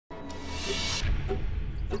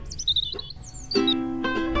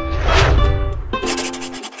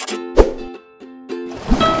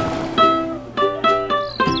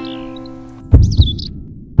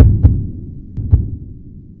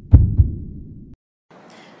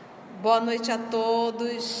Boa noite a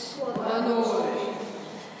todos. Boa noite.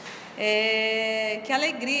 Que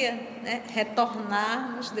alegria, né?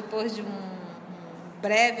 Retornarmos depois de um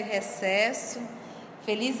breve recesso.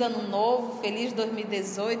 Feliz Ano Novo, feliz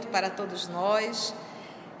 2018 para todos nós.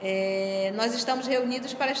 Nós estamos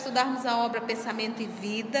reunidos para estudarmos a obra Pensamento e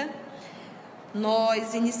Vida.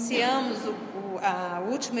 Nós iniciamos o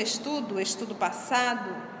último estudo, o estudo passado,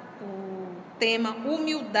 o tema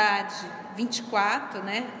Humildade 24,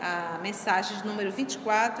 né? A mensagem de número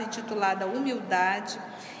 24, intitulada Humildade.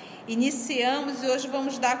 Iniciamos e hoje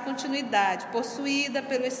vamos dar continuidade, possuída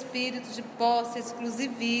pelo espírito de posse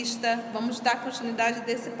exclusivista. Vamos dar continuidade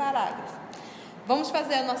desse parágrafo. Vamos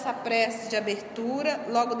fazer a nossa prece de abertura,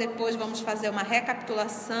 logo depois vamos fazer uma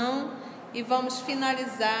recapitulação e vamos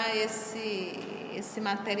finalizar esse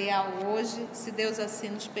material hoje, se Deus assim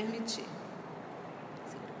nos permitir.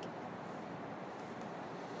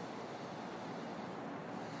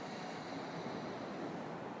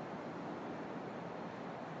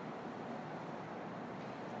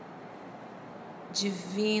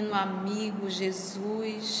 Divino amigo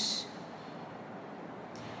Jesus,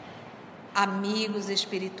 amigos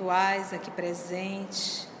espirituais aqui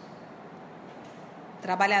presentes,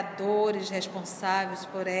 trabalhadores responsáveis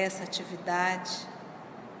por essa atividade,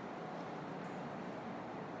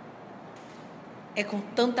 é com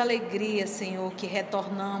tanta alegria, Senhor, que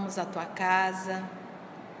retornamos à Tua casa,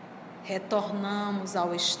 retornamos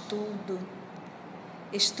ao estudo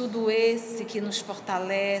esse que nos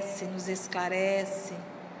fortalece, nos esclarece,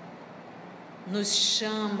 nos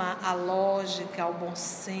chama à lógica, ao bom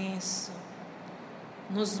senso,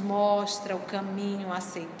 nos mostra o caminho a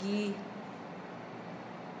seguir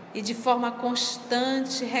e de forma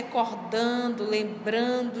constante recordando,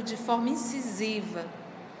 lembrando de forma incisiva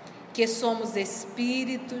que somos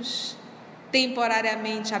espíritos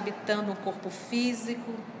temporariamente habitando um corpo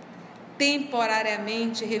físico,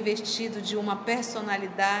 temporariamente revestido de uma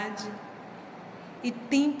personalidade e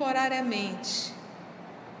temporariamente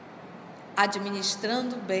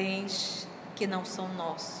administrando bens que não são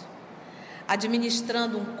nossos,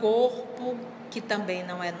 administrando um corpo que também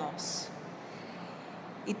não é nosso.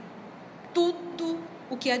 E tudo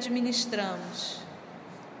o que administramos,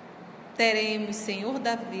 teremos, Senhor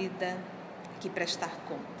da vida, que prestar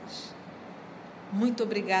contas. Muito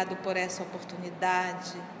obrigado por essa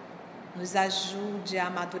oportunidade. Nos ajude a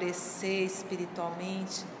amadurecer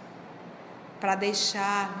espiritualmente, para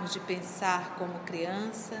deixarmos de pensar como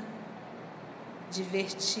criança,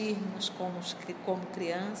 divertirmos como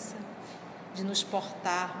criança, de nos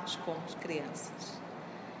portarmos como crianças.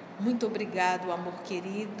 Muito obrigado, amor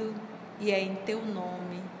querido, e é em Teu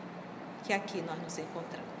nome que aqui nós nos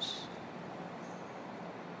encontramos.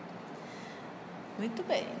 Muito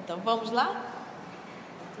bem, então vamos lá?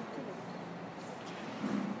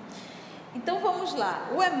 Então vamos lá,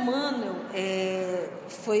 o Emmanuel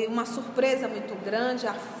foi uma surpresa muito grande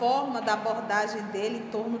a forma da abordagem dele em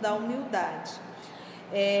torno da humildade.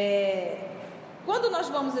 Quando nós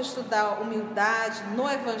vamos estudar humildade no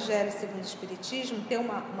Evangelho segundo o Espiritismo, tem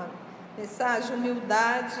uma mensagem,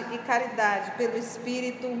 humildade e caridade pelo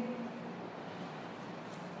espírito, não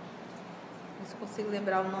sei se consigo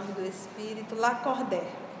lembrar o nome do espírito,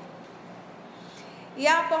 Lacordaire. E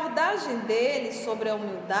a abordagem dele sobre a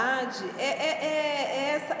humildade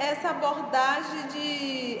é essa abordagem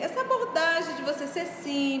de você ser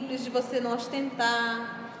simples, de você não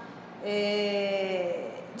ostentar,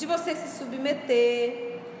 de você se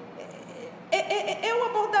submeter. É uma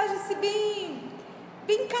abordagem assim,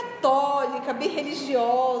 bem católica, bem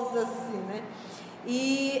religiosa, assim, né?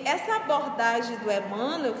 E essa abordagem do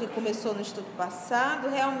Emmanuel, que começou no estudo passado,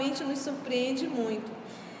 realmente nos surpreende muito.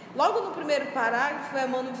 Logo no primeiro parágrafo,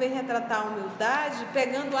 Emmanuel vem retratar a humildade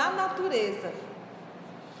pegando a natureza.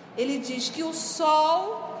 Ele diz que o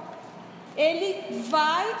sol, ele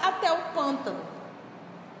vai até o pântano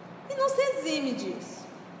e não se exime disso.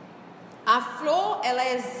 A flor, ela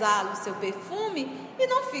exala o seu perfume e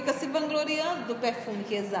não fica se vangloriando do perfume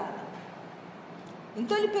que exala.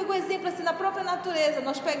 Então ele pegou exemplo assim na própria natureza.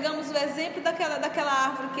 Nós pegamos o exemplo daquela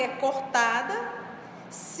árvore que é cortada.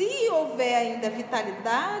 Se houver ainda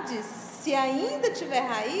vitalidade, se ainda tiver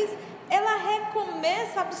raiz, ela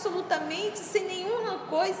recomeça absolutamente sem nenhum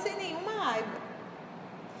rancor e sem nenhuma raiva.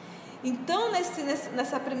 Então,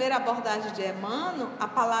 nessa primeira abordagem de Emmanuel, a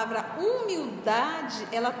palavra humildade,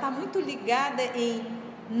 ela está muito ligada em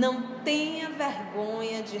não tenha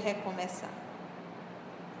vergonha de recomeçar.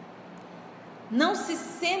 Não se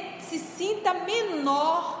sinta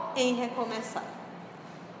menor em recomeçar.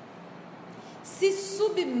 Se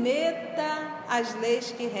submeta às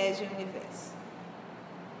leis que regem o universo.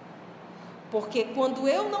 Porque quando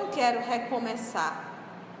eu não quero recomeçar,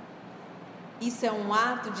 isso é um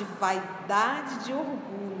ato de vaidade, de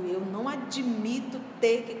orgulho. Eu não admito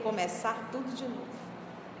ter que começar tudo de novo.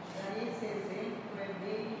 Esse exemplo é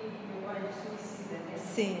bem suicida, né?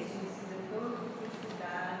 Sim. Suicida todos os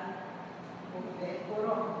cuidados por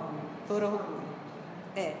orgulho. Por orgulho.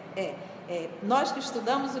 Nós que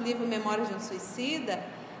estudamos o livro Memórias de um Suicida,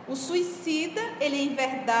 o suicida, ele em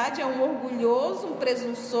verdade é um orgulhoso, um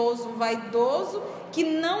presunçoso, um vaidoso, que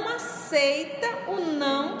não aceita o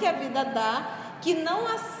não que a vida dá, que não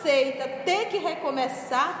aceita ter que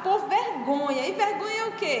recomeçar por vergonha. E vergonha é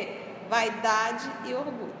o quê? Vaidade e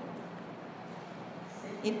orgulho.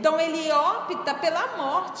 Então ele opta pela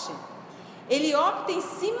morte, ele opta em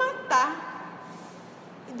se matar.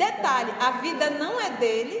 Detalhe, a vida não é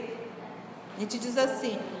dele. A gente diz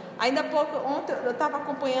assim, ainda há pouco, ontem eu estava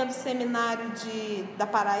acompanhando o seminário da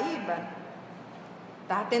Paraíba,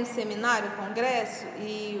 estava tendo seminário, congresso,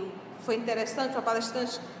 e foi interessante, o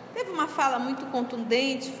palestrante teve uma fala muito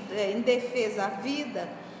contundente em defesa à vida,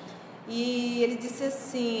 e ele disse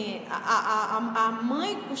assim, a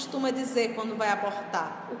mãe costuma dizer quando vai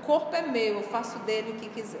abortar, o corpo é meu, eu faço dele o que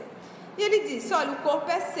quiser. E ele disse, olha, o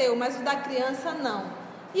corpo é seu, mas o da criança não.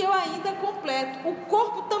 E eu ainda completo, o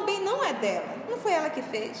corpo também não é dela, não foi ela que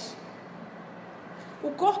fez.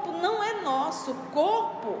 O corpo não é nosso, o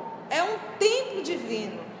corpo é um templo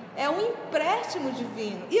divino, é um empréstimo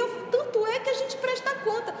divino. E tanto é que a gente presta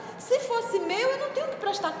conta. Se fosse meu, eu não tenho que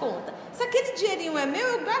prestar conta. Se aquele dinheirinho é meu,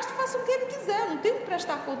 eu gasto, faço o que ele quiser, eu não tenho que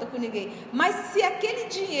prestar conta com ninguém. Mas se aquele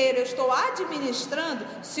dinheiro eu estou administrando,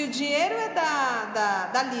 se o dinheiro é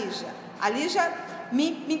da Lígia, a Lígia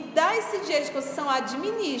me dá esse dinheiro de concessão,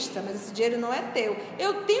 administra, mas esse dinheiro não é teu.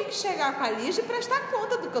 Eu tenho que chegar com a Lígia e prestar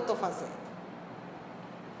conta do que eu estou fazendo.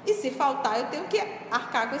 E se faltar, eu tenho que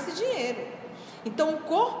arcar com esse dinheiro. Então, o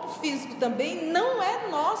corpo físico também não é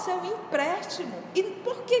nosso, é um empréstimo. E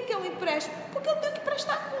por que é um empréstimo? Porque eu tenho que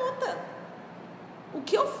prestar conta. O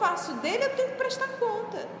que eu faço dele, eu tenho que prestar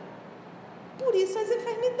conta. Por isso as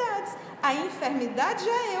enfermidades. A enfermidade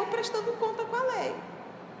já é eu prestando conta com a lei.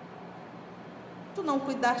 Tu não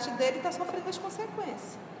cuidaste dele e está sofrendo as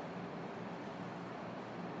consequências.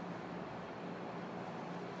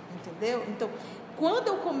 Entendeu? Então, quando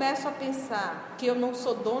eu começo a pensar que eu não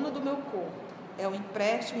sou dona do meu corpo, é um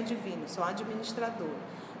empréstimo divino, sou administradora.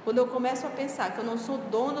 Quando eu começo a pensar que eu não sou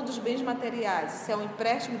dona dos bens materiais, isso é um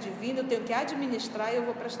empréstimo divino, eu tenho que administrar e eu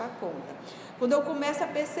vou prestar conta. Quando eu começo a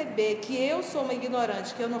perceber que eu sou uma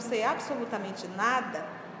ignorante, que eu não sei absolutamente nada,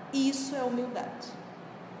 isso é humildade.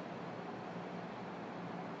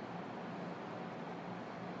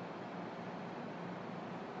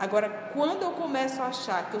 Agora, quando eu começo a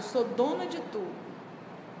achar que eu sou dona de tudo,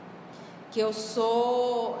 que eu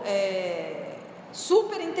sou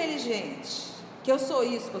super inteligente, que eu sou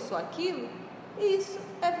isso, que eu sou aquilo, isso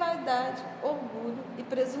é vaidade, orgulho e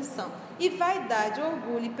presunção. E vaidade,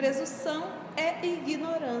 orgulho e presunção é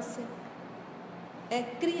ignorância, é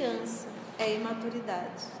criança, é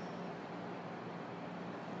imaturidade.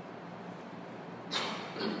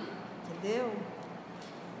 Entendeu?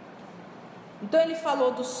 Então ele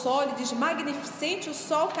falou do sol, ele diz, magnificente o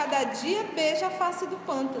sol, cada dia beija a face do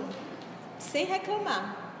pântano, sem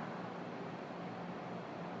reclamar,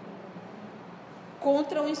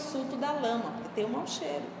 contra o insulto da lama, porque tem um mau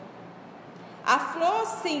cheiro. A flor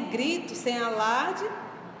sem grito, sem alarde,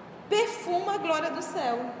 perfuma a glória do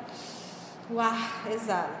céu. O ar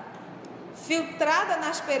exala. Filtrada na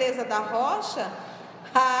aspereza da rocha,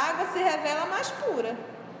 a água se revela mais pura.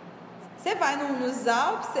 Você vai nos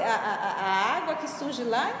Alpes, a água que surge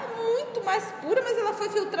lá é muito mais pura, mas ela foi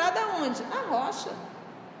filtrada aonde? Na rocha.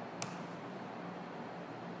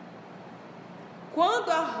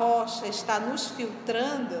 Quando a rocha está nos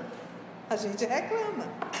filtrando, a gente reclama.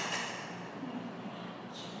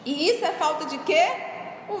 E isso é falta de quê?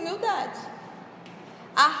 Humildade.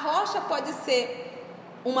 A rocha pode ser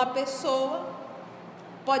uma pessoa,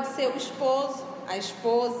 pode ser o esposo, a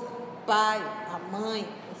esposa, o pai, a mãe,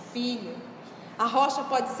 filho. A rocha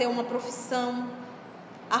pode ser uma profissão,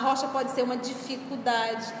 a rocha pode ser uma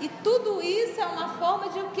dificuldade, e tudo isso é uma forma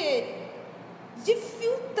de o quê? De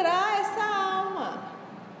filtrar essa alma,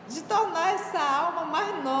 de tornar essa alma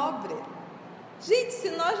mais nobre. Gente, se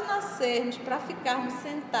nós nascermos para ficarmos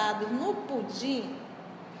sentados no pudim,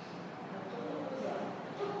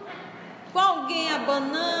 com alguém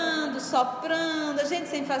abanando, soprando, a gente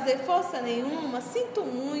sem fazer força nenhuma, sinto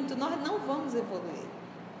muito, nós não vamos evoluir.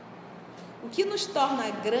 O que nos torna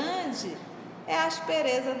grande é a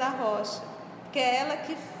aspereza da rocha, que é ela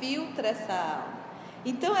que filtra essa alma.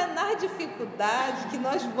 Então é na dificuldade que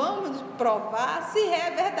nós vamos provar se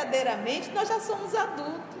verdadeiramente nós já somos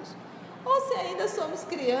adultos. Ou se ainda somos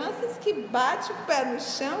crianças que bate o pé no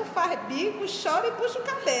chão, faz bico, chora e puxa o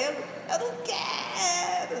cabelo. Eu não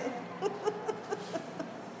quero.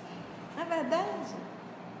 Não é verdade?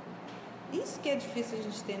 Isso que é difícil a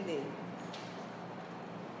gente entender.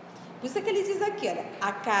 Por isso é que ele diz aqui, olha,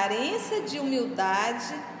 a carência de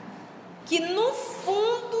humildade, que no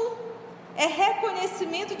fundo é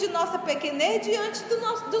reconhecimento de nossa pequenez diante do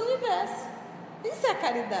universo. Isso é a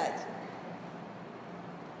caridade.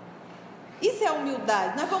 Isso é a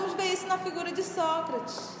humildade. Nós vamos ver isso na figura de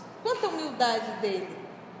Sócrates. Quanta humildade dele.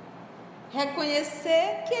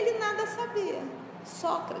 Reconhecer que ele nada sabia.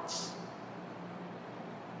 Sócrates.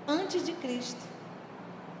 Antes de Cristo.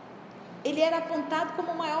 Ele era apontado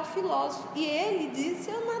como o maior filósofo. E ele disse,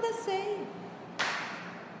 eu nada sei.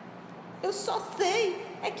 Eu só sei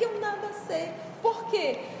é que eu nada sei. Por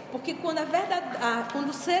quê? Porque quando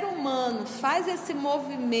o ser humano faz esse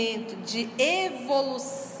movimento de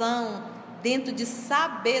evolução dentro de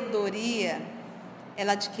sabedoria,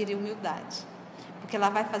 ela adquire humildade. Porque ela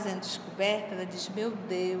vai fazendo descoberta, ela diz, meu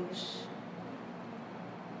Deus,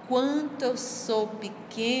 quanto eu sou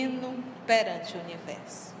pequeno perante o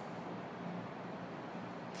universo.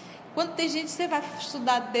 Quando tem gente, você vai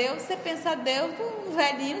estudar Deus, você pensa Deus, um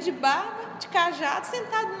velhinho de barba, de cajado,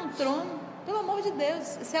 sentado no trono. Pelo amor de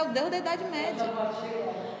Deus, esse é o Deus da Idade Média.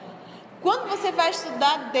 Quando você vai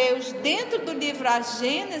estudar Deus dentro do livro A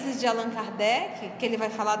Gênese de Allan Kardec, que ele vai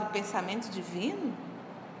falar do pensamento divino,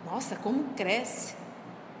 nossa, como cresce.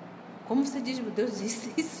 Como você diz, meu Deus,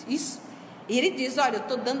 isso. E ele diz, olha, eu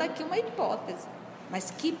estou dando aqui uma hipótese.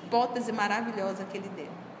 Mas que hipótese maravilhosa que ele deu.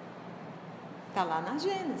 Está lá na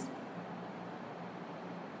Gênese.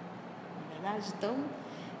 Não é verdade? Então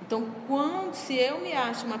se eu me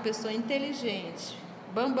acho uma pessoa inteligente,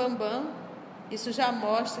 isso já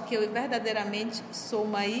mostra que eu verdadeiramente sou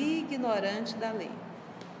uma ignorante da lei.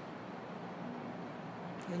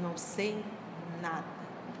 Eu não sei nada.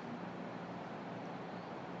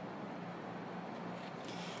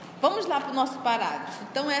 Vamos lá para o nosso parágrafo.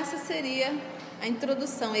 Então essa seria a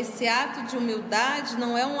introdução. Esse ato de humildade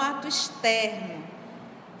não é um ato externo,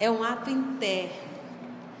 é um ato interno.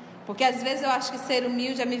 Porque às vezes eu acho que ser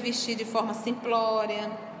humilde é me vestir de forma simplória,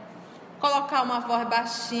 colocar uma voz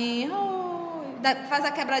baixinha, faz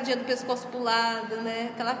a quebradinha do pescoço pro lado,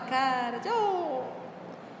 né? Aquela cara de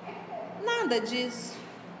nada disso.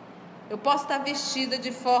 Eu posso estar vestida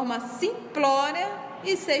de forma simplória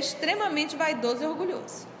e ser extremamente vaidoso e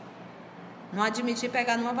orgulhoso. Não admitir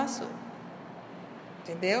pegar numa vassoura.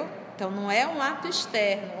 Entendeu? Então não é um ato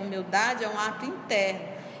externo. Humildade é um ato interno.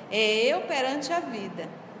 É eu perante a vida.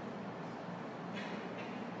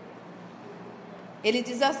 Ele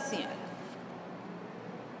diz assim, olha,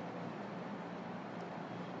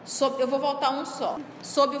 eu vou voltar um só.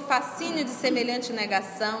 Sob o fascínio de semelhante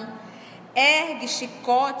negação, ergue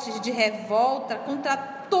chicotes de revolta contra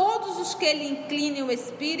todos os que lhe inclinem o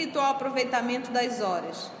espírito ao aproveitamento das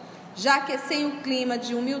horas, já que sem o clima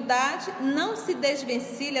de humildade não se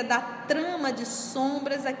desvencilha da trama de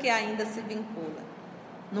sombras a que ainda se vincula,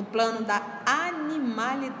 no plano da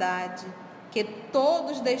animalidade que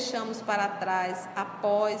todos deixamos para trás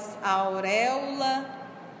após a auréola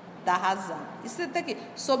da razão. Isso aqui,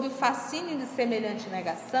 sob o fascínio de semelhante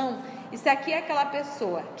negação, isso aqui é aquela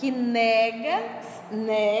pessoa que nega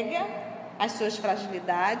as suas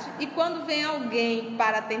fragilidades, e quando vem alguém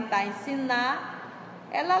para tentar ensinar,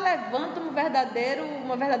 ela levanta uma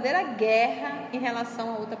verdadeira guerra em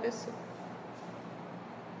relação a outra pessoa.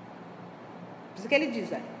 Por isso que ele diz,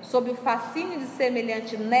 sob o fascínio de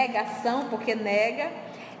semelhante negação, porque nega,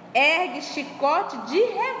 ergue chicote de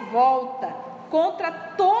revolta contra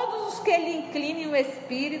todos os que lhe inclinem o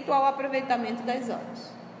espírito ao aproveitamento das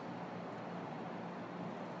horas.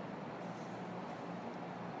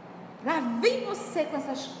 Lá vem você com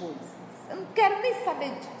essas coisas. Eu não quero nem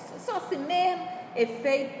saber disso. Eu sou assim mesmo.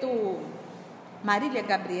 Efeito Maria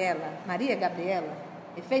Gabriela.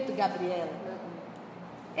 Efeito Gabriela.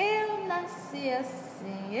 Eu nasci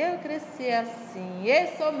assim, eu cresci assim, eu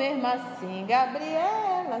sou mesmo assim,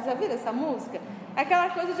 Gabriela. Já viram essa música? Aquela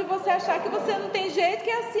coisa de você achar que você não tem jeito, que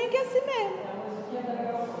é assim mesmo.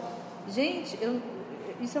 Gente,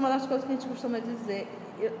 isso é uma das coisas que a gente costuma dizer.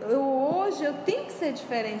 Hoje eu tenho que ser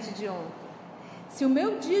diferente de ontem. Se o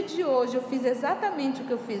meu dia de hoje eu fiz exatamente o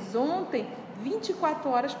que eu fiz ontem, 24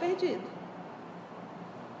 horas perdido.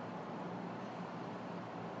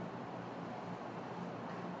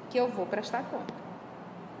 Que eu vou prestar conta.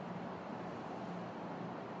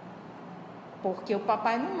 Porque o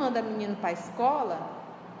papai não manda menino para a escola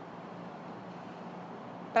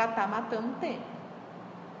para estar matando o tempo.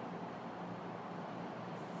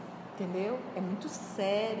 Entendeu? É muito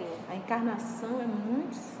sério. A encarnação é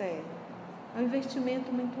muito séria. É um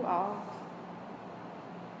investimento muito alto.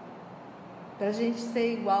 Para a gente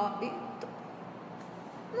ser igual.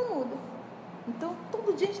 Não muda. Então,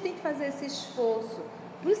 todo dia a gente tem que fazer esse esforço.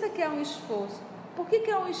 Por isso é que é um esforço. Por que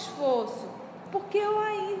é um esforço? Porque eu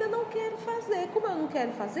ainda não quero fazer. Como eu não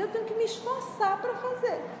quero fazer, eu tenho que me esforçar para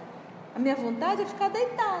fazer. A minha vontade é ficar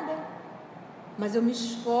deitada, mas eu me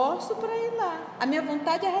esforço para ir lá. A minha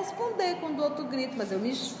vontade é responder quando o outro grita, mas eu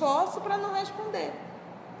me esforço para não responder.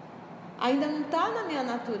 Ainda não está na minha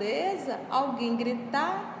natureza alguém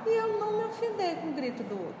gritar e eu não me ofender com o grito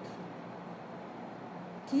do outro.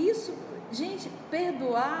 Que isso, gente,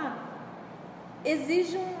 perdoar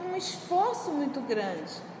exige um esforço muito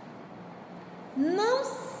grande. Não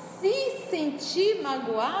se sentir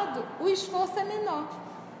magoado, o esforço é menor.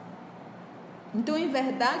 Então, em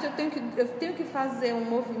verdade, eu tenho que fazer um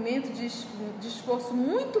movimento de esforço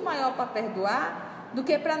muito maior para perdoar do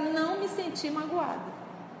que para não me sentir magoada.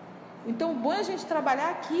 Então, o bom é a gente trabalhar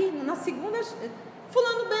aqui, na segunda,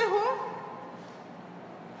 fulano berrou,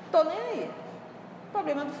 estou nem aí,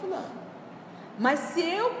 problema do fulano. Mas se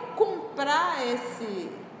eu comprar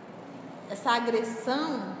essa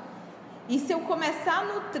agressão, e se eu começar a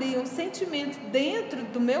nutrir um sentimento dentro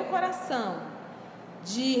do meu coração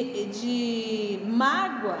de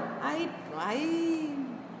mágoa, aí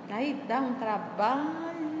dá um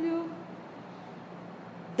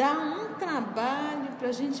trabalho para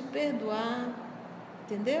a gente perdoar,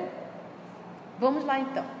 entendeu? Vamos lá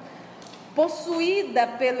então. Possuída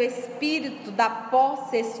pelo espírito da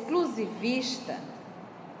posse exclusivista,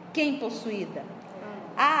 quem possuída?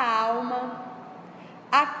 A alma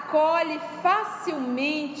acolhe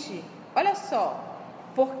facilmente, olha só,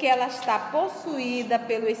 porque ela está possuída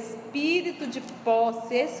pelo espírito de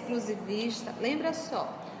posse exclusivista. Lembra só,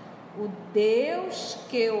 o Deus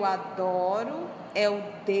que eu adoro é o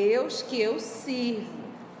Deus que eu sirvo.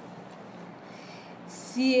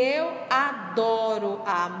 Se eu adoro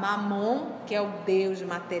a Mamon, que é o Deus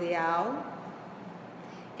material,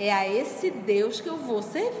 é a esse Deus que eu vou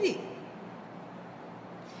servir.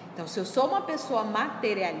 Então, se eu sou uma pessoa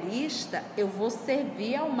materialista, eu vou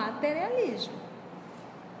servir ao materialismo.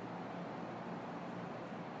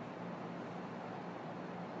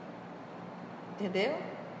 Entendeu?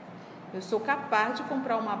 Eu sou capaz de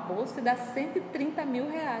comprar uma bolsa e dar 130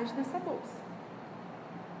 mil reais nessa bolsa.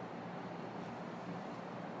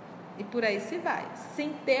 E por aí se vai,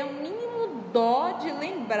 sem ter o mínimo dó de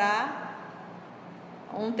lembrar.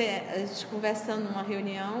 Ontem, a gente conversando numa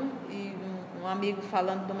reunião, e um amigo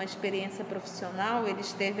falando de uma experiência profissional, ele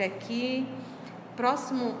esteve aqui,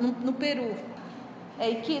 próximo, no Peru,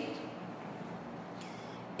 em Quito.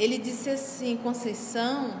 Ele disse assim: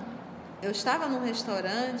 Conceição, eu estava num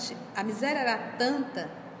restaurante, a miséria era tanta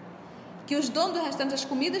que os donos do restaurante, as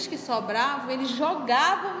comidas que sobravam, eles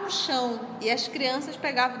jogavam no chão e as crianças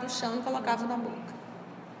pegavam do chão e colocavam na boca.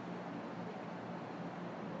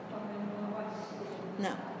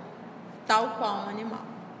 Não, tal qual um animal.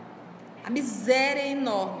 A miséria é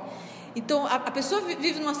enorme. Então a pessoa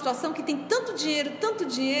vive numa situação que tem tanto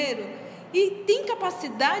dinheiro e tem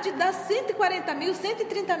capacidade de dar 140 mil,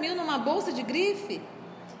 130 mil numa bolsa de grife,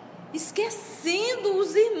 esquecendo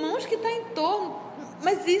os irmãos que estão em torno.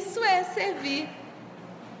 Mas isso é servir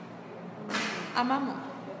a mamão.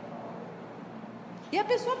 E a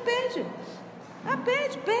pessoa perde.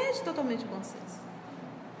 Perde totalmente o bom senso.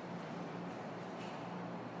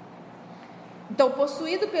 Então,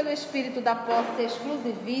 possuído pelo espírito da posse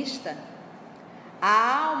exclusivista,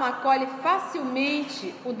 a alma acolhe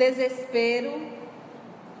facilmente o desespero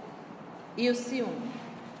e o ciúme.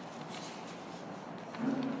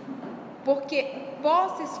 Porque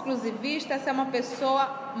posse exclusivista, essa é uma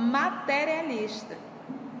pessoa materialista.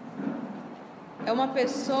 É uma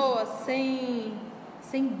pessoa sem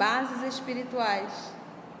bases espirituais.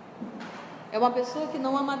 É uma pessoa que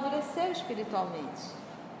não amadureceu espiritualmente.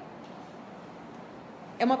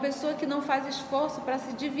 É uma pessoa que não faz esforço para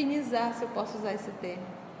se divinizar, se eu posso usar esse termo.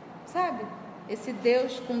 Sabe? Esse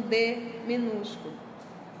Deus com D minúsculo.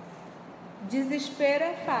 Desespero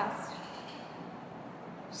é fácil.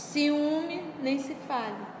 Ciúme, nem se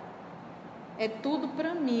fale. É tudo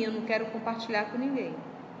para mim, eu não quero compartilhar com ninguém.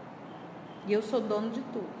 E eu sou dono de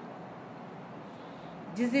tudo.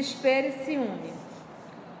 Desespero e ciúme.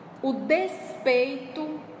 O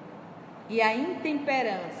despeito e a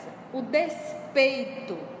intemperança. O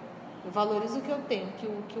despeito, eu valorizo o que eu tenho,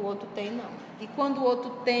 que o outro tem não. E quando o outro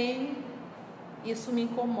tem, isso me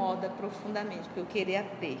incomoda profundamente, porque eu queria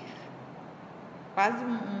ter. Quase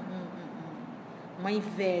uma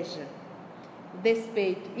inveja, o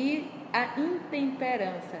despeito e a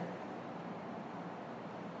intemperança.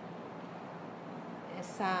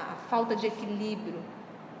 A falta de equilíbrio,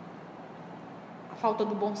 a falta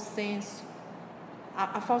do bom senso,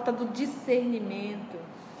 a falta do discernimento,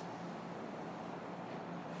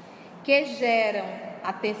 que geram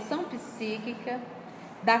a tensão psíquica,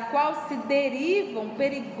 da qual se derivam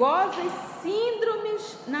perigosas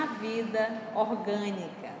síndromes na vida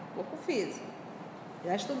orgânica, corpo físico.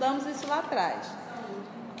 Já estudamos isso lá atrás.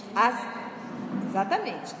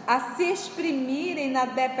 Exatamente. A se exprimirem na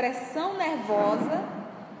depressão nervosa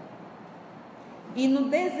e no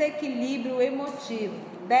desequilíbrio emotivo.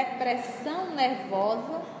 Depressão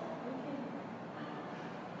nervosa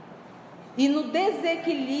e no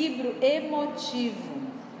desequilíbrio emotivo,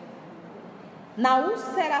 na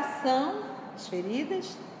ulceração, as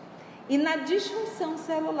feridas, e na disfunção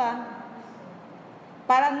celular,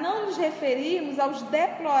 para não nos referirmos aos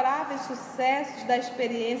deploráveis sucessos da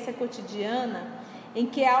experiência cotidiana, em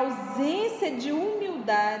que a ausência de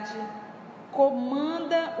humildade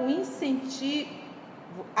comanda o incentivo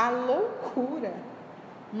à loucura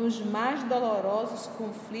nos mais dolorosos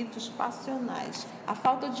conflitos passionais. A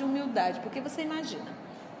falta de humildade, porque você imagina,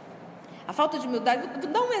 a falta de humildade, vou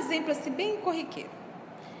dar um exemplo assim bem corriqueiro.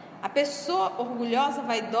 A pessoa orgulhosa,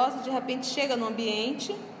 vaidosa, de repente chega no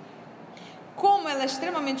ambiente, como ela é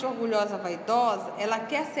extremamente orgulhosa, vaidosa, ela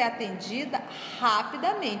quer ser atendida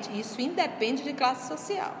rapidamente. Isso independe de classe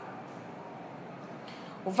social.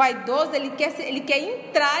 O vaidoso, ele quer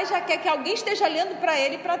entrar e já quer que alguém esteja olhando para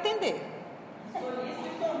ele para atender.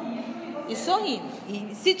 E sorrindo. E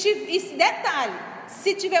detalhe,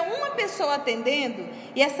 se tiver uma pessoa atendendo,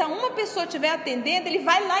 e essa uma pessoa estiver atendendo, ele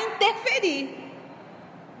vai lá interferir.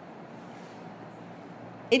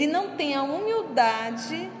 Ele não tem a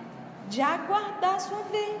humildade de aguardar a sua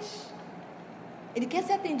vez. Ele quer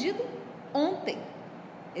ser atendido ontem.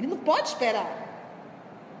 Ele não pode esperar.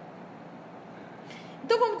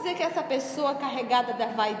 Então vamos dizer que essa pessoa carregada da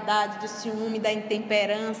vaidade, do ciúme, da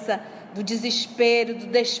intemperança, do desespero, do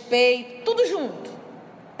despeito, tudo junto,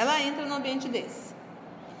 ela entra num ambiente desse.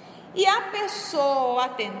 E a pessoa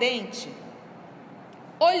atendente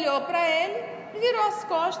olhou para ele, virou as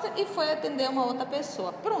costas e foi atender uma outra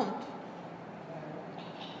pessoa. Pronto.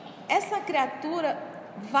 Essa criatura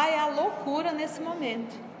vai à loucura nesse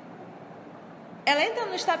momento. Ela entra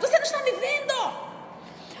no estado: você não está me vendo?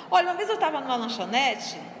 Olha, uma vez eu estava numa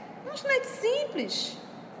lanchonete simples,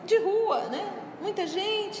 de rua, né? Muita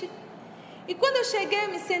gente. E quando eu cheguei, eu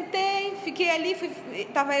me sentei, fiquei ali,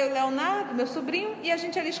 estava eu e o Leonardo, meu sobrinho, e a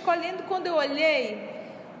gente ali escolhendo. Quando eu olhei,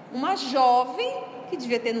 uma jovem, que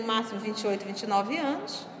devia ter no máximo 28, 29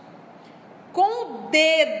 anos, com o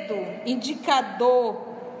dedo indicador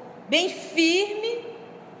bem firme,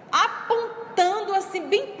 apontando assim,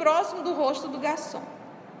 bem próximo do rosto do garçom.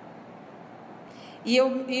 E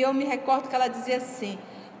eu me recordo que ela dizia assim: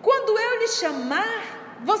 quando eu lhe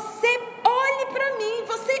chamar, você olhe para mim,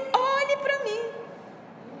 você olhe para mim.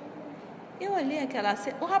 Eu olhei aquela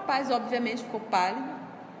cena. O rapaz obviamente ficou pálido,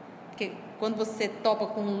 porque quando você topa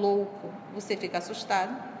com um louco, você fica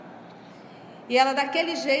assustado. E ela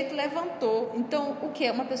daquele jeito levantou. Então o que?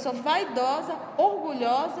 Uma pessoa vaidosa,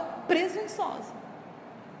 orgulhosa, presunçosa,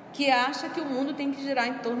 que acha que o mundo tem que girar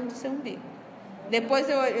em torno do seu umbigo. Depois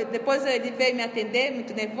ele veio me atender,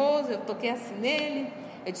 muito nervoso, eu toquei assim nele.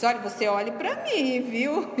 Eu disse: olha, você olhe para mim,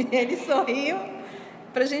 viu? E ele sorriu,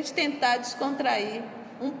 para a gente tentar descontrair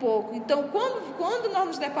um pouco. Então, quando nós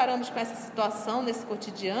nos deparamos com essa situação nesse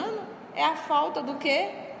cotidiano, é a falta do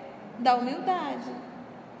quê? Da humildade.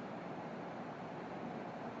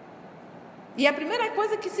 E a primeira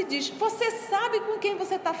coisa que se diz: você sabe com quem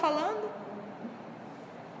você está falando?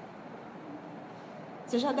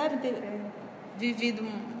 Você já deve ter vivido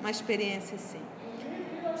uma experiência assim.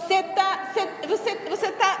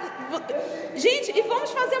 Gente, e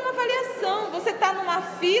vamos fazer uma avaliação. Você está numa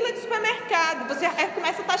fila de supermercado, você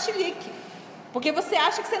começa a estar chilique, porque você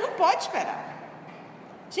acha que você não pode esperar.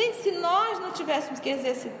 Gente, se nós não tivéssemos que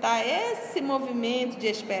exercitar esse movimento de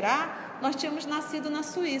esperar, nós tínhamos nascido na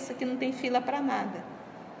Suíça, que não tem fila para nada.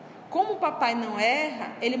 Como o papai não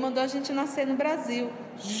erra, ele mandou a gente nascer no Brasil,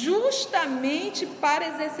 justamente para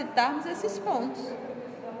exercitarmos esses pontos.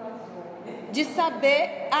 De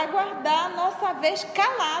saber aguardar a nossa vez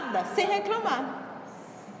calada, sem reclamar.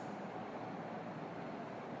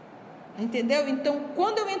 Entendeu? Então,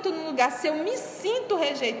 quando eu entro num lugar, se eu me sinto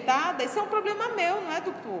rejeitada, isso é um problema meu, não é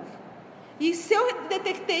do povo. E se eu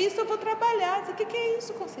detectei isso, eu vou trabalhar. O que é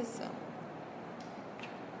isso, Conceição?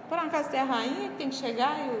 Por acaso tem a rainha que tem que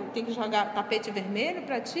chegar, eu tenho que jogar tapete vermelho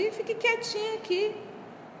para ti? Fique quietinha aqui.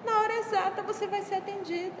 na hora exata você vai ser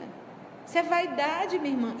atendida. Isso é vaidade,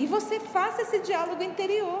 minha irmã. E você faça esse diálogo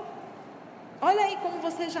interior. Olha aí como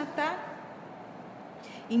você já está.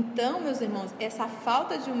 Então, meus irmãos, essa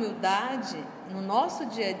falta de humildade no nosso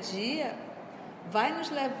dia a dia vai nos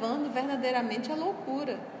levando verdadeiramente à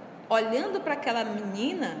loucura. Olhando para aquela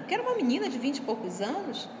menina, que era uma menina de 20 e poucos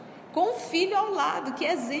anos, com o filho ao lado, que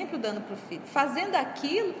exemplo dando para o filho, fazendo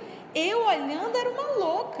aquilo, eu olhando era uma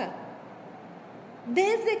louca,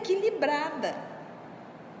 desequilibrada,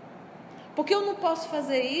 porque eu não posso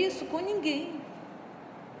fazer isso com ninguém,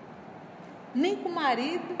 nem com o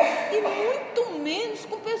marido, e muito menos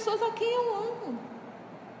com pessoas a quem eu amo,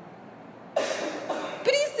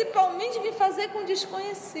 principalmente vir fazer com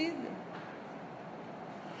desconhecida.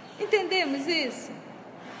 Entendemos isso?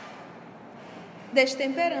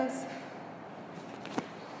 Destemperança.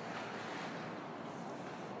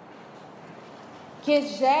 Que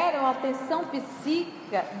geram a tensão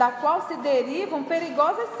psíquica, da qual se derivam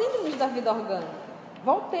perigosas síndromes da vida orgânica.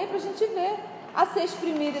 Voltei para a gente ver. A ser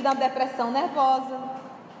exprimida na depressão nervosa,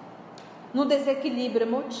 no desequilíbrio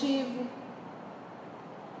emotivo,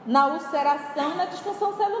 na ulceração e na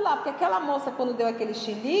disfunção celular. Porque aquela moça, quando deu aquele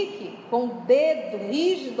chilique, com o dedo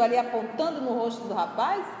rígido ali apontando no rosto do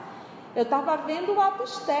rapaz, eu estava vendo o ato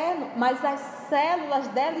externo, mas as células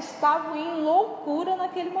dela estavam em loucura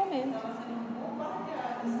naquele momento.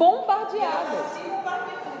 Bombardeadas.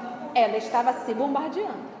 Ela estava se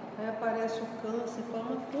bombardeando. Aí aparece o câncer,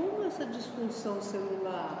 fala, como essa disfunção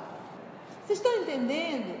celular? Vocês estão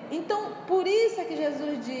entendendo? Então, por isso é que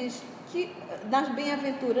Jesus diz que nas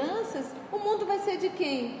bem-aventuranças, o mundo vai ser de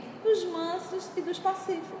quem? Dos mansos e dos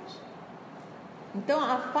pacíficos. Então,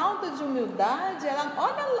 a falta de humildade, ela,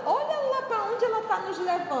 olha lá para onde ela está nos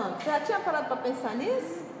levando. Você já tinha parado para pensar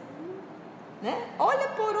nisso? Né? Olha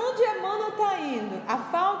por onde Emmanuel está indo. A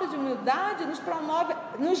falta de humildade nos promove,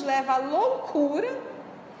 nos leva à loucura.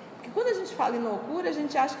 Porque quando a gente fala em loucura, a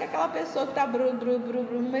gente acha que é aquela pessoa que está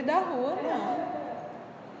no meio da rua.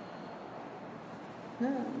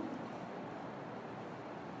 Não.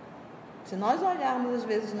 Se nós olharmos às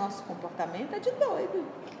vezes o nosso comportamento, é de doido.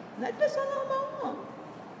 Não é de pessoa normal, não.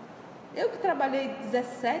 Eu que trabalhei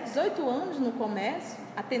 17, 18 anos no comércio,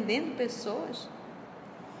 atendendo pessoas.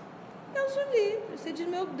 Deus o livre. Você diz,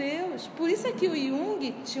 meu Deus. Por isso é que o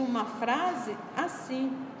Jung tinha uma frase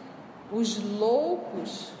assim: os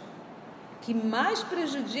loucos que mais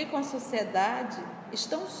prejudicam a sociedade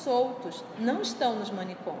estão soltos, não estão nos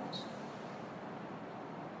manicômios.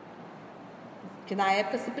 Que na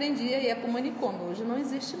época se prendia e ia para o manicômio, hoje não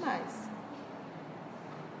existe mais.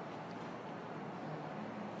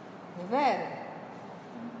 Não é?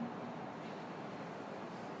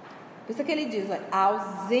 Por isso que ele diz, olha, a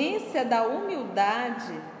ausência da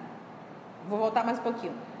humildade, vou voltar mais um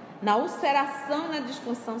pouquinho, na ulceração e na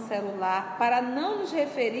disfunção celular, para não nos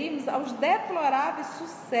referirmos aos deploráveis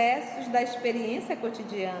sucessos da experiência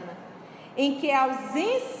cotidiana, em que a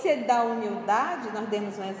ausência da humildade, nós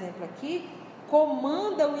demos um exemplo aqui,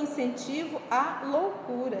 comanda o incentivo à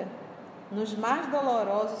loucura, nos mais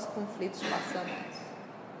dolorosos conflitos passionais.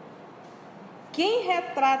 Quem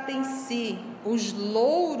retrata em si os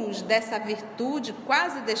louros dessa virtude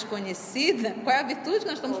quase desconhecida, qual é a virtude que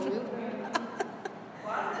nós estamos falando?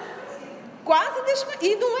 Quase desconhecida.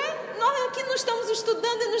 E não é? Nós aqui não estamos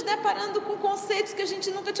estudando e nos deparando com conceitos que a gente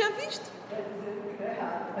nunca tinha visto.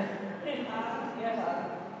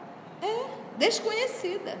 É,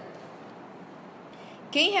 desconhecida.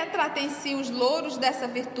 Quem retrata em si os louros dessa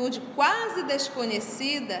virtude quase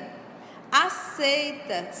desconhecida,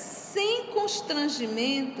 aceita sem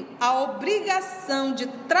constrangimento a obrigação de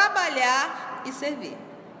trabalhar e servir.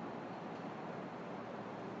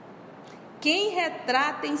 Quem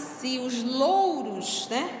retrata em si os louros,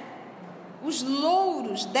 né? Os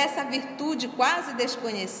louros dessa virtude quase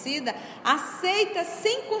desconhecida, aceita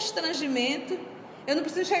sem constrangimento. Eu não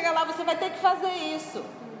preciso chegar lá, você vai ter que fazer isso.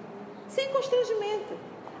 Sem constrangimento.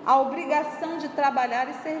 A obrigação de trabalhar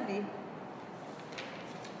e servir.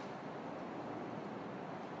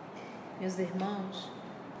 Meus irmãos,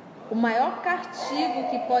 o maior castigo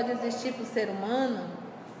que pode existir para o ser humano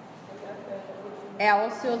é a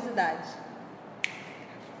ociosidade.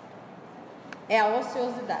 É a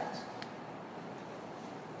ociosidade.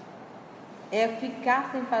 É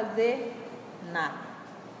ficar sem fazer nada.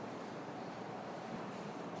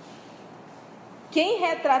 Quem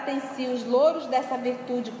retrata em si os louros dessa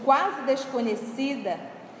virtude quase desconhecida,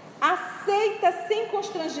 aceita sem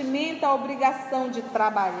constrangimento a obrigação de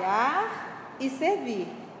trabalhar e servir,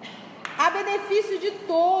 a benefício de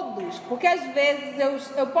todos, porque às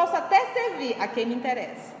vezes eu posso até servir a quem me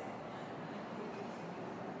interessa.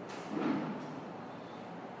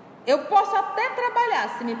 Eu posso até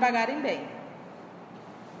trabalhar se me pagarem bem.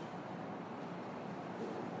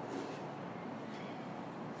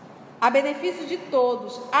 A benefício de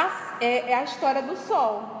todos. É a história do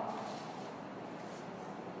sol.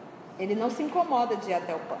 Ele não se incomoda de ir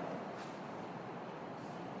até o pão.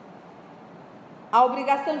 A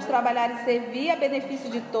obrigação de trabalhar e servir a benefício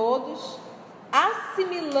de todos,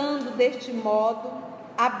 assimilando deste modo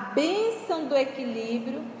a bênção do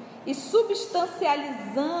equilíbrio e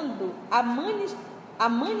substancializando a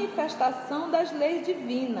manifestação das leis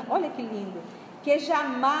divinas. Olha que lindo! Que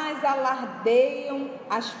jamais alardeiam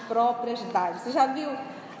as próprias dádivas. Você já viu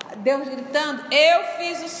Deus gritando: eu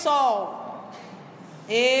fiz o sol,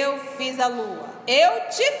 eu fiz a lua, eu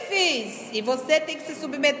te fiz, e você tem que se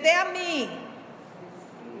submeter a mim.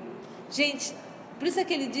 Gente, por isso é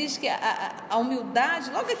que ele diz que a humildade,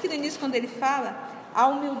 logo aqui no início quando ele fala, a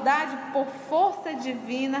humildade por força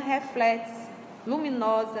divina reflete-se,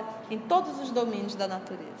 luminosa, em todos os domínios da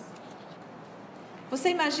natureza. Você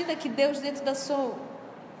imagina que Deus, dentro da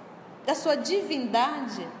sua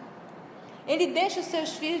divindade, Ele deixa os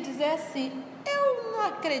seus filhos dizer assim: eu não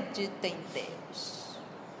acredito em Deus.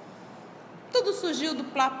 Tudo surgiu do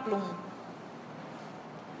plaplum.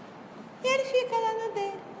 E ele fica lá na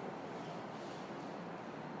dele.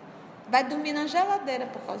 Vai dormir na geladeira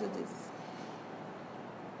por causa disso.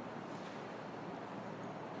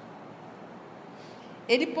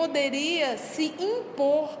 Ele poderia se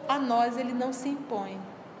impor a nós, ele não se impõe.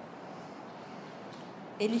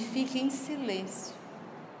 Ele fica em silêncio,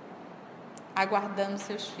 aguardando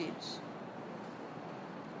seus filhos.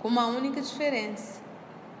 Com uma única diferença: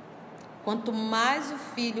 quanto mais o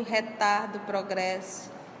filho retarda o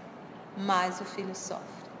progresso, mais o filho sofre.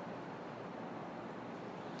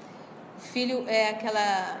 O filho é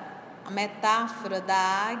a metáfora da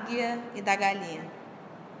águia e da galinha.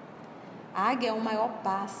 A águia é o maior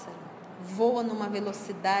pássaro, voa numa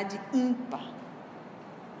velocidade ímpar,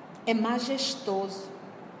 é majestoso.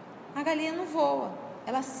 A galinha não voa,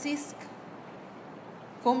 ela cisca,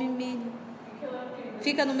 come milho,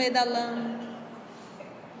 fica no meio da lama.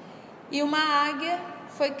 E uma águia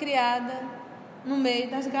foi criada no meio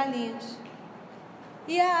das galinhas.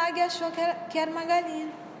 E a águia achou que era uma galinha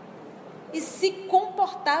e se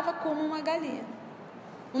comportava como uma galinha.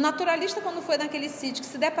 O naturalista, quando foi naquele sítio, que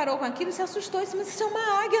se deparou com aquilo, se assustou e disse: mas isso é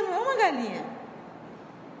uma águia, não é uma galinha.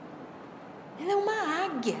 Ela é uma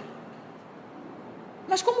águia.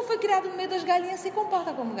 Mas como foi criado no meio das galinhas, se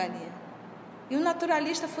comporta como galinha. E o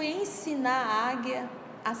naturalista foi ensinar a águia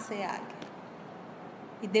a ser águia.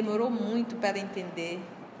 E demorou muito para entender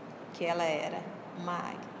que ela era uma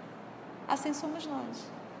águia. Assim somos nós.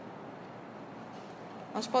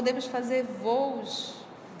 Nós podemos fazer voos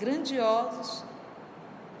grandiosos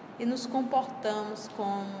e nos comportamos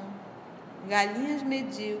como galinhas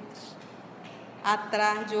medíocres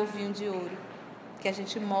atrás de ovinho de ouro, que a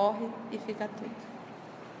gente morre e fica tudo.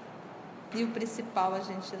 E o principal a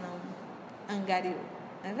gente não angariou,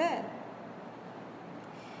 não é verdade?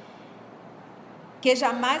 Que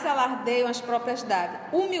jamais alardeiam as próprias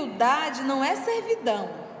dádivas. Humildade não é servidão.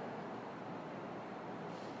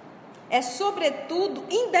 É, sobretudo,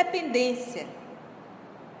 independência.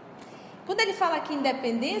 Quando ele fala aqui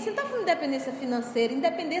independência, ele não está falando independência financeira,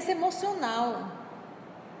 independência emocional.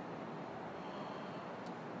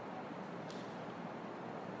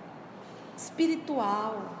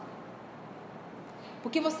 Espiritual.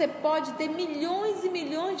 Porque você pode ter milhões e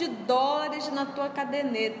milhões de dólares na tua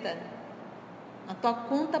caderneta, na tua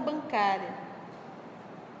conta bancária.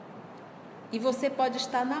 E você pode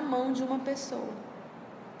estar na mão de uma pessoa.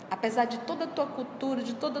 Apesar de toda a tua cultura,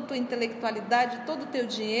 de toda a tua intelectualidade, de todo o teu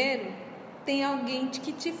dinheiro, tem alguém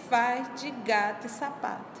que te faz de gato e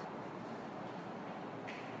sapato.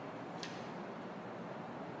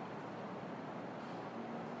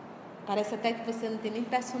 Parece até que você não tem nem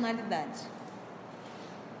personalidade.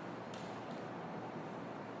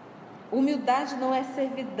 Humildade não é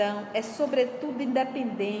servidão, é sobretudo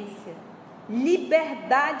independência,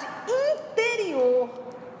 liberdade interior.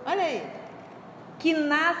 Olha aí, que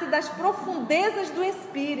nasce das profundezas do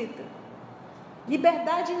espírito.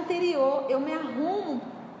 Liberdade interior, eu me arrumo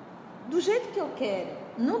do jeito que eu quero,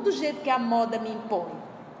 não do jeito que a moda me impõe.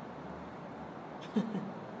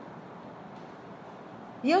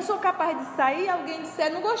 E eu sou capaz de sair e alguém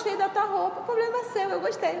disser: não gostei da tua roupa, o problema é seu, eu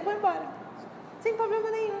gostei, eu vou embora. Sem problema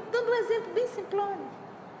nenhum. Dando um exemplo bem simplório.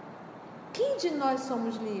 Quem de nós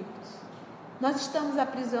somos livres? Nós estamos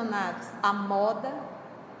aprisionados à moda,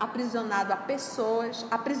 aprisionados a pessoas,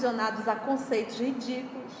 aprisionados a conceitos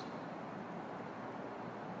ridículos.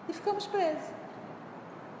 E ficamos presos.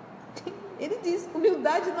 Ele diz,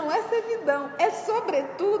 humildade não é servidão, é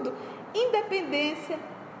sobretudo independência.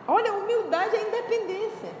 Olha, humildade é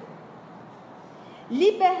independência.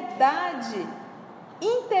 Liberdade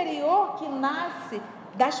interior que nasce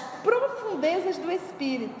das profundezas do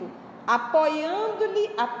espírito,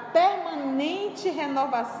 apoiando-lhe a permanente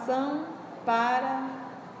renovação para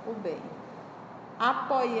o bem.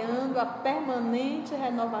 Apoiando a permanente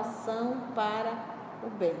renovação para o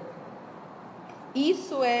bem.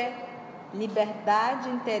 Isso é liberdade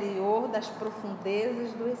interior das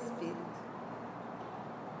profundezas do espírito.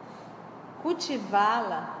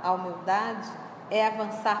 Cultivá-la, a humildade, é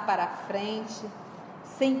avançar para a frente,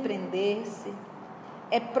 sem prender-se,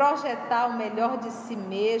 é projetar o melhor de si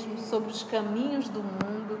mesmo sobre os caminhos do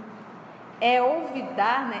mundo, é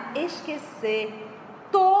olvidar, esquecer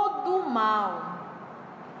todo o mal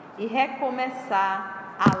e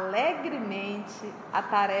recomeçar alegremente a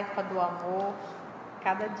tarefa do amor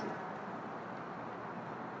cada dia.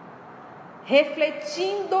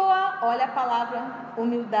 Refletindo-a, olha a palavra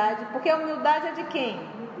humildade, porque a humildade é de quem?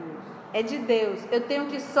 De Deus. É de Deus. Eu tenho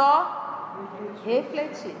que só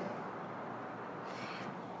refletir.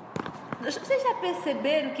 Vocês já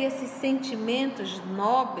perceberam que esses sentimentos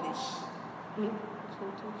nobres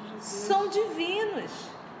são divinos?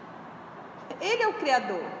 Ele é o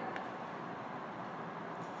Criador.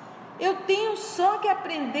 Eu tenho só que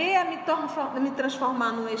aprender a me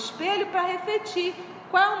transformar num espelho para refletir.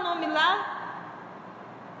 Qual é o nome lá?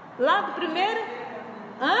 Lá do primeiro?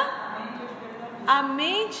 A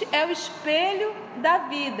mente é o espelho da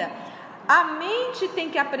vida. A mente tem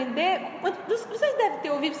que aprender. Vocês devem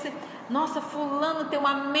ter ouvido você, nossa, fulano tem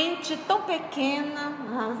uma mente tão pequena.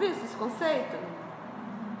 Não viu esse conceito?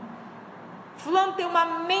 Fulano tem uma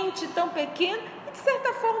mente tão pequena. E de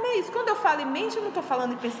certa forma é isso. Quando eu falo em mente, eu não estou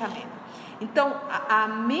falando em pensamento. Então, a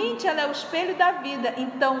mente, ela é o espelho da vida.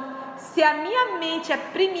 Então, se a minha mente é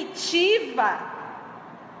primitiva,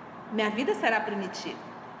 minha vida será primitiva.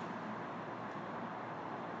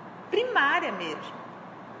 Primária mesmo.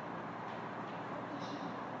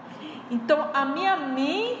 Então, a minha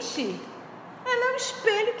mente, ela é o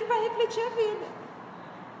espelho que vai refletir a vida.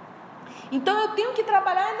 Então, eu tenho que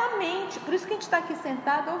trabalhar na mente. Por isso que a gente está aqui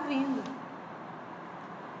sentado ouvindo.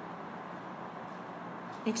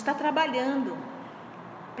 A gente está trabalhando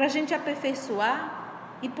para a gente aperfeiçoar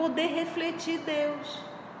e poder refletir Deus,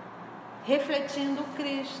 refletindo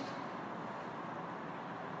Cristo.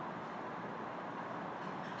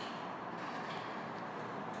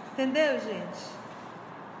 Entendeu, gente?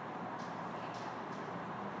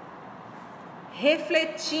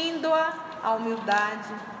 Refletindo a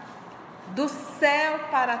humildade do céu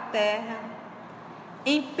para a terra,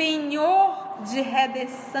 em penhor de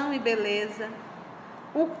redenção e beleza,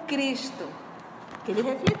 o Cristo, que ele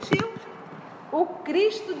refletiu, o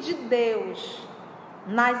Cristo de Deus,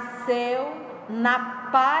 nasceu na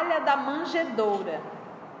palha da manjedoura.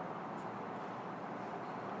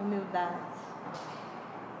 Humildade.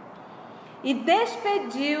 E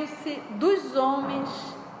despediu-se dos homens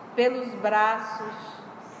pelos braços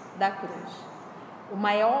da cruz. O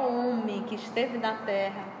maior homem que esteve na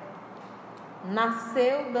terra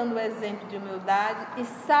nasceu dando exemplo de humildade e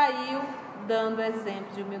saiu dando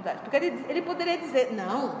exemplo de humildade. Porque ele poderia dizer,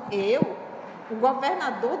 não, o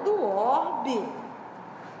governador do orbe,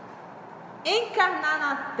 encarnar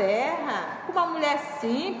na terra com uma mulher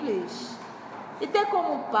simples e ter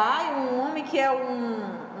como pai um homem que é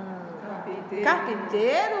um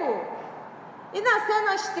carpinteiro e nascer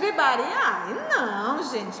na estribaria. Não,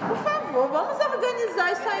 gente, por favor, vamos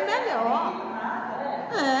organizar isso aí melhor.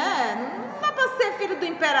 Não é para ser filho do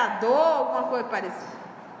imperador, alguma coisa parecida.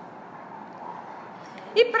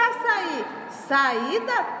 E para sair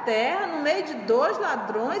da terra no meio de 2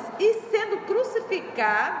 ladrões e sendo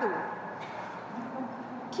crucificado,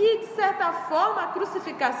 que de certa forma a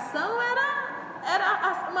crucificação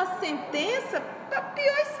era uma sentença para a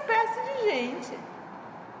pior espécie de gente.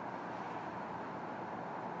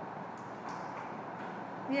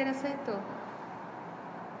 E ele aceitou.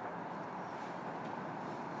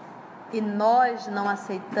 E nós não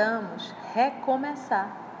aceitamos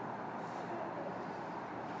recomeçar.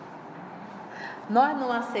 Nós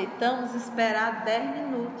não aceitamos esperar 10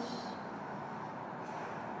 minutos.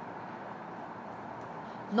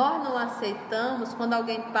 Nós não aceitamos quando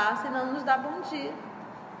alguém passa e não nos dá bom dia.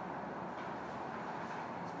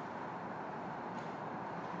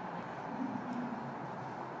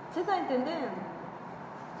 Você está entendendo?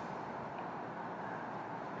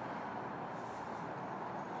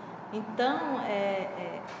 Então,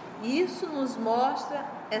 isso nos mostra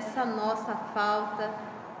essa nossa falta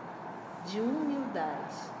de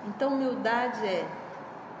humildade. Então, humildade é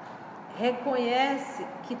reconhece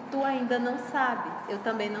que tu ainda não sabe, eu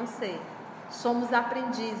também não sei. Somos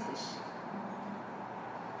aprendizes.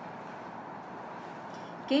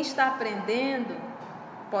 Quem está aprendendo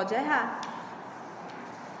pode errar,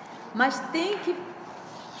 mas tem que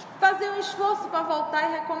fazer um esforço para voltar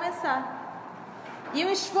e recomeçar. E um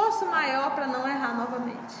esforço maior para não errar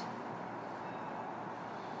novamente.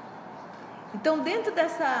 Então, dentro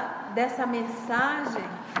dessa mensagem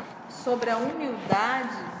sobre a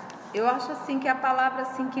humildade, eu acho assim que a palavra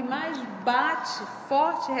assim que mais bate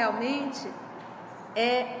forte realmente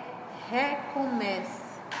é recomece.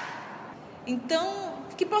 Então,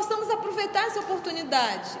 que possamos aproveitar essa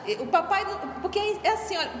oportunidade. O papai, porque é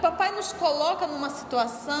assim, olha, o papai nos coloca numa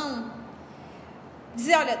situação,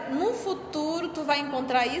 dizer, olha, no futuro tu vai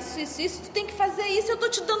encontrar isso, tu tem que fazer isso, eu estou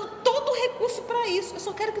te dando todo o recurso para isso, eu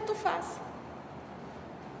só quero que tu faça.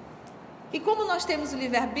 E como nós temos o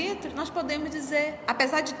livre-arbítrio, nós podemos dizer,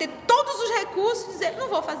 apesar de ter todos os recursos, dizer, não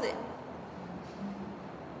vou fazer.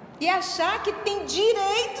 E achar que tem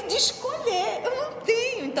direito de escolher. Eu não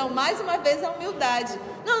tenho. Então, mais uma vez, a humildade.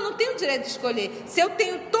 Não, eu não tenho direito de escolher. Se eu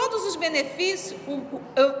tenho todos os benefícios,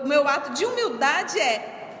 o meu ato de humildade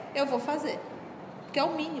eu vou fazer. Porque é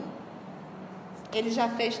o mínimo. Ele já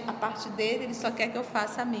fez a parte dele, ele só quer que eu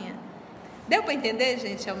faça a minha. Deu para entender,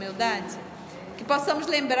 gente, a humildade? Que possamos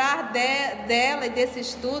lembrar dela e desse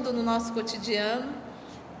estudo no nosso cotidiano.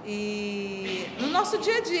 E no nosso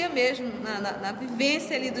dia a dia mesmo, na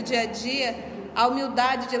vivência ali do dia a dia, a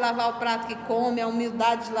humildade de lavar o prato que come, a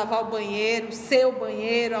humildade de lavar o banheiro, o seu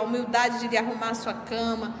banheiro, a humildade de arrumar a sua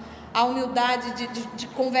cama, a humildade de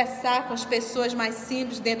conversar com as pessoas mais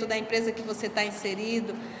simples dentro da empresa que você está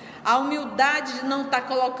inserido, a humildade de não estar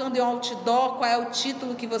colocando em um outdoor qual é o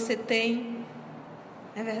título que você tem,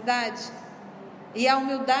 não é verdade? E a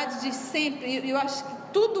humildade de sempre, eu acho que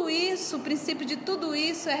tudo isso, o princípio de tudo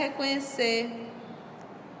isso é reconhecer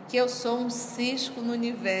que eu sou um cisco no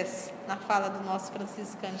universo, na fala do nosso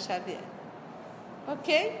Francisco Cândido Xavier.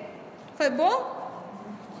 Ok? Foi bom?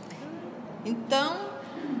 Então,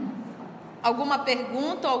 alguma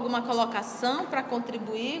pergunta ou alguma colocação para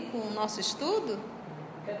contribuir com o nosso estudo?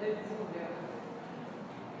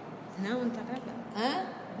 Não está gravando.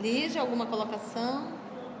 Lígia, alguma colocação?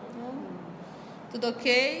 Não? Tudo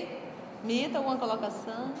ok? Mita, alguma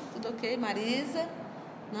colocação? Tudo ok? Marisa?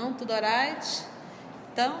 Não? Tudo alright?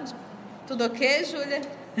 Então, tudo ok, Júlia?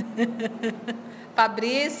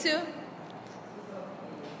 Fabrício?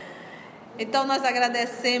 Então, nós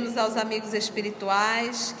agradecemos aos amigos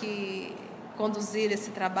espirituais que conduziram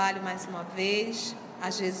esse trabalho mais uma vez,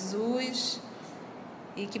 a Jesus,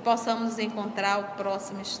 e que possamos nos encontrar o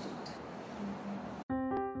próximo estudo.